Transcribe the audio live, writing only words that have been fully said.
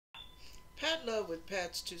Pat Love with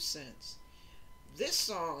Pat's 2 cents. This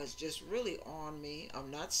song is just really on me. I'm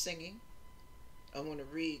not singing. I'm going to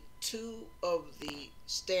read 2 of the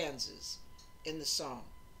stanzas in the song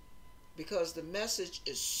because the message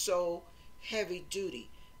is so heavy duty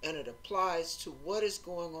and it applies to what is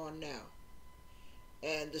going on now.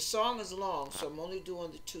 And the song is long, so I'm only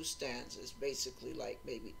doing the 2 stanzas, basically like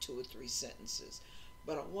maybe 2 or 3 sentences.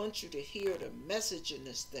 But I want you to hear the message in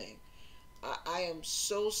this thing. I am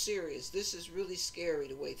so serious. This is really scary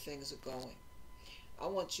the way things are going. I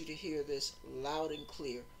want you to hear this loud and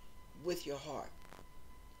clear with your heart.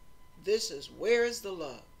 This is Where is the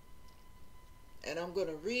Love? And I'm going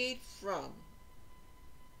to read from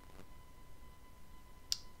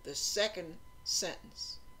the 2nd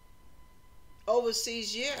sentence.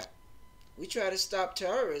 Overseas, yeah. We try to stop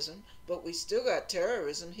terrorism, but we still got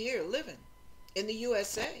terrorism here living in the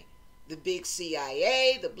USA. The big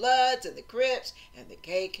CIA, the Bloods, and the Crips, and the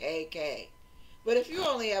KKK. But if you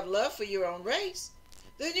only have love for your own race,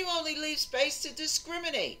 then you only leave space to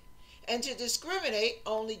discriminate. And to discriminate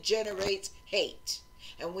only generates hate.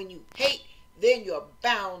 And when you hate, then you're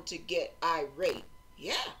bound to get irate.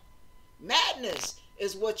 Yeah, madness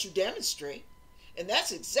is what you demonstrate. And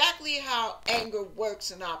that's exactly how anger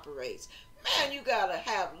works and operates. Man, you gotta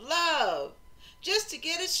have love just to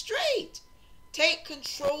get it straight. Take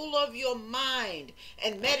control of your mind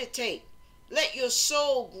and meditate. Let your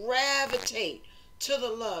soul gravitate to the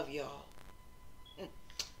love, y'all.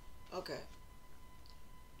 Okay.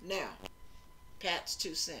 Now, Pat's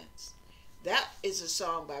 2 cents. That is a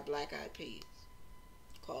song by Black Eyed Peas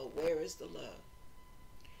called Where is the Love?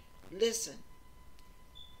 Listen,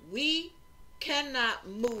 we cannot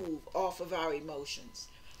move off of our emotions.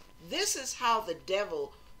 This is how the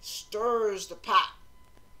devil stirs the pot.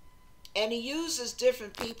 And he uses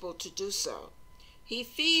different people to do so. He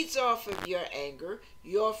feeds off of your anger,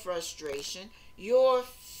 your frustration, your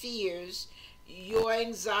fears, your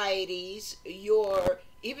anxieties,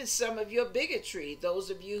 even some of your bigotry. Those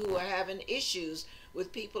of you who are having issues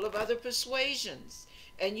with people of other persuasions.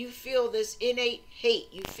 And you feel this innate hate.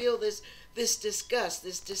 You feel this disgust,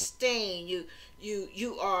 this disdain.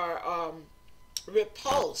 You are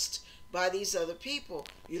repulsed by these other people.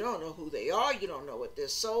 You don't know who they are. You don't know what their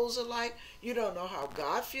souls are like. You don't know how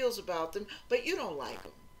God feels about them, but you don't like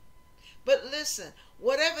them. But listen,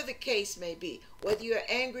 whatever the case may be, whether you're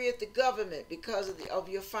angry at the government because of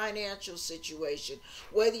your financial situation,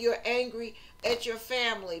 whether you're angry at your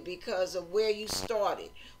family because of where you started,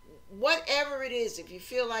 whatever it is, if you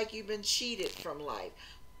feel like you've been cheated from life,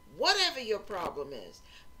 whatever your problem is,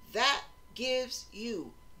 that gives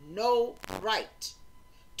you no right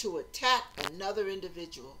to attack another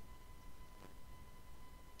individual.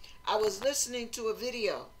 I was listening to a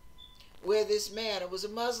video where this man, it was a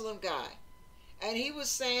Muslim guy, and he was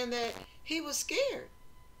saying that he was scared.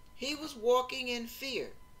 He was walking in fear.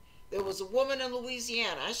 There was a woman in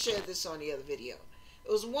Louisiana. I shared this on the other video.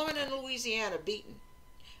 There was a woman in Louisiana beaten.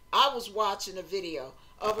 I was watching a video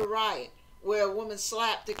of a riot where a woman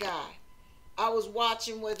slapped a guy. I was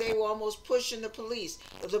watching where they were almost pushing the police.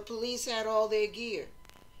 The police had all their gear.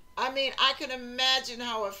 I mean, I can imagine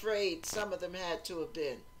how afraid some of them had to have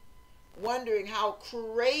been. Wondering how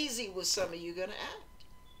crazy was some of you going to act.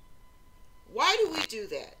 Why do we do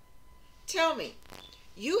that? Tell me.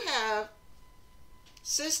 You have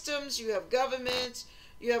systems, you have governments,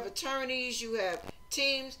 you have attorneys, you have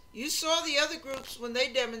teams. You saw the other groups when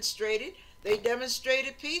they demonstrated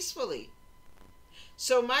peacefully.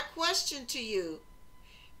 So my question to you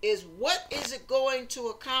is, what is it going to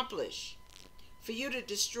accomplish for you to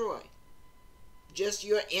destroy? Just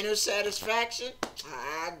your inner satisfaction?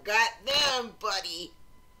 I got them, buddy.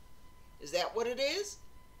 Is that what it is?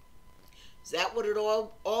 Is that what it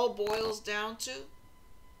all boils down to?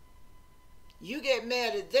 You get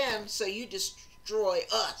mad at them, so you destroy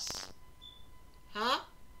us. Huh?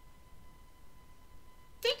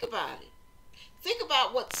 Think about it. Think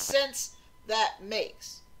about what sense that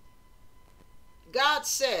makes. God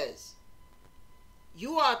says,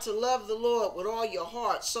 you are to love the Lord with all your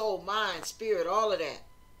heart, soul, mind, spirit, all of that.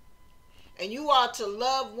 And you are to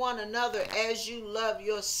love one another as you love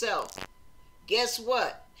yourself. Guess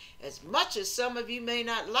what? As much as some of you may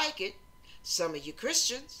not like it, some of you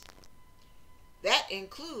Christians, that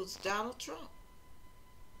includes Donald Trump.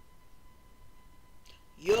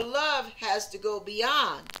 Your love has to go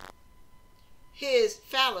beyond his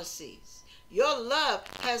fallacies. Your love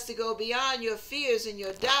has to go beyond your fears and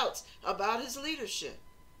your doubts about his leadership.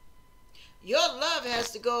 Your love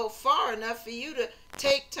has to go far enough for you to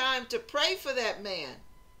take time to pray for that man.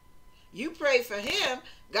 You pray for him,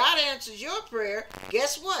 God answers your prayer.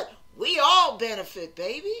 Guess what? We all benefit,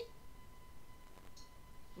 baby.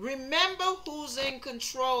 Remember who's in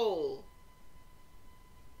control.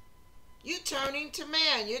 You're turning to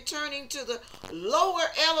man. You're turning to the lower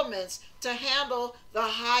elements to handle the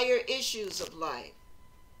higher issues of life.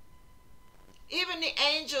 Even the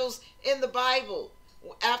angels in the Bible,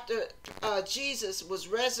 after Jesus was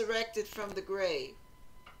resurrected from the grave,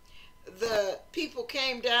 the people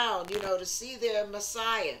came down, to see their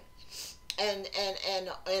Messiah and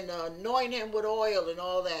anoint him with oil and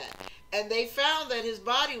all that. And they found that his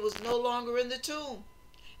body was no longer in the tomb.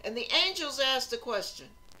 And the angels asked a question.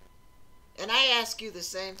 And I ask you the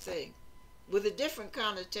same thing with a different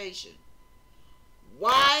connotation.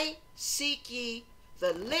 Why seek ye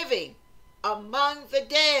the living among the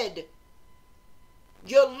dead?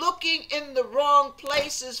 You're looking in the wrong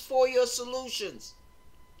places for your solutions.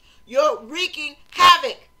 You're wreaking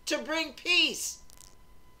havoc to bring peace.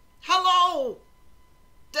 Hello?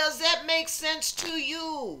 Does that make sense to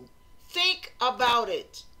you? Think about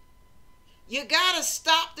it. You gotta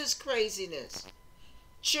stop this craziness.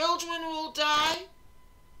 Children will die.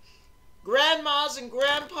 Grandmas and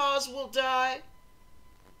grandpas will die.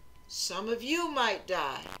 Some of you might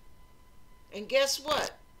die. And guess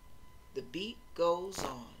what? The beat goes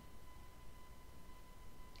on.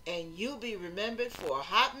 And you'll be remembered for a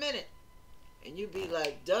hot minute. And you'll be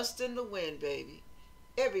like dust in the wind, baby.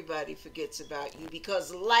 Everybody forgets about you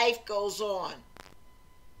because life goes on.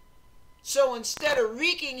 So instead of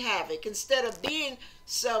wreaking havoc, instead of being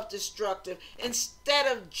self-destructive, instead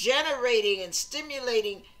of generating and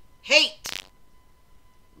stimulating hate,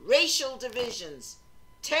 racial divisions,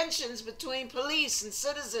 tensions between police and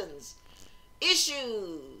citizens,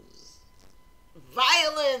 issues,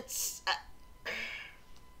 violence,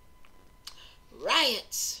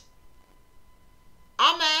 riots,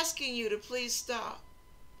 I'm asking you to please stop.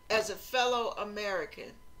 As a fellow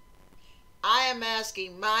American, I am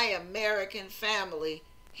asking my American family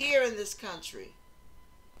here in this country,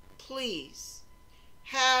 please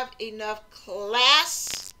have enough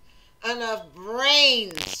class, enough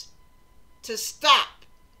brains to stop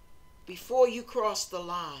before you cross the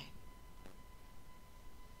line.